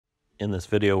In this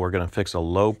video, we're going to fix a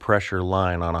low pressure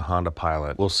line on a Honda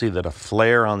Pilot. We'll see that a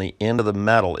flare on the end of the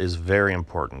metal is very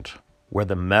important. Where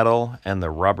the metal and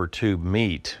the rubber tube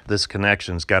meet, this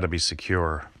connection's got to be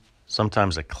secure.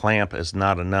 Sometimes a clamp is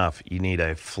not enough. You need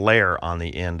a flare on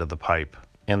the end of the pipe.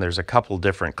 And there's a couple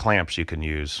different clamps you can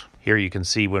use. Here you can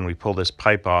see when we pull this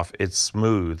pipe off, it's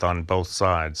smooth on both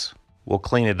sides. We'll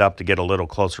clean it up to get a little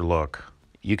closer look.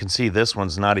 You can see this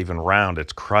one's not even round,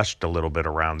 it's crushed a little bit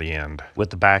around the end.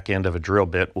 With the back end of a drill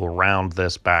bit, we'll round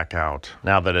this back out.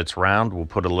 Now that it's round, we'll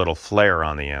put a little flare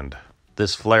on the end.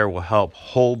 This flare will help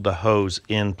hold the hose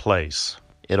in place.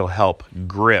 It'll help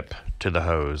grip to the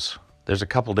hose. There's a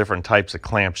couple different types of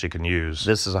clamps you can use.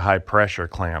 This is a high pressure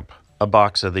clamp. A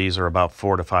box of these are about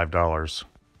 $4 to $5.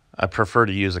 I prefer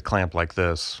to use a clamp like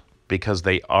this because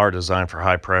they are designed for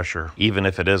high pressure, even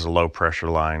if it is a low pressure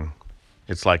line.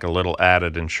 It's like a little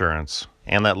added insurance.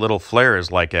 And that little flare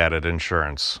is like added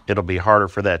insurance. It'll be harder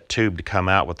for that tube to come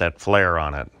out with that flare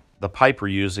on it. The pipe we're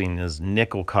using is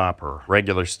nickel copper.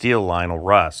 Regular steel line will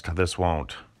rust, this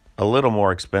won't. A little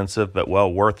more expensive, but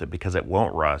well worth it because it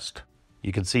won't rust.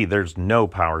 You can see there's no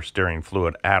power steering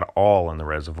fluid at all in the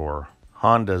reservoir.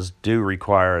 Hondas do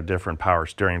require a different power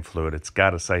steering fluid. It's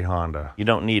got to say Honda. You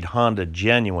don't need Honda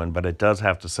Genuine, but it does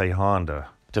have to say Honda.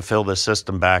 To fill this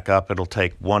system back up, it'll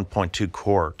take 1.2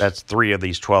 quart. That's 3 of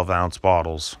these 12-ounce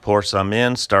bottles. Pour some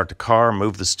in, start the car,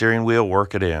 move the steering wheel,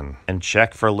 work it in. And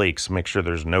check for leaks, make sure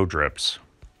there's no drips.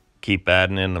 Keep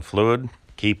adding in the fluid,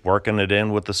 keep working it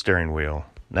in with the steering wheel.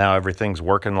 Now everything's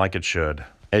working like it should.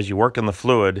 As you work in the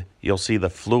fluid, you'll see the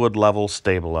fluid level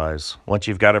stabilize. Once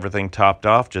you've got everything topped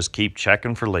off, just keep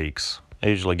checking for leaks. I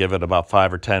usually give it about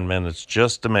 5 or 10 minutes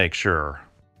just to make sure.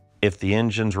 If the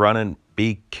engine's running,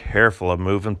 be careful of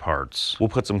moving parts. We'll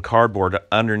put some cardboard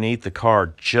underneath the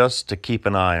car just to keep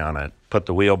an eye on it. Put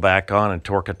the wheel back on and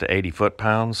torque it to 80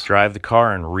 foot-pounds. Drive the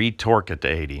car and re-torque it to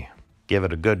 80. Give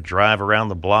it a good drive around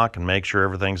the block and make sure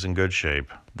everything's in good shape.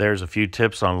 There's a few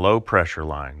tips on low pressure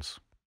lines.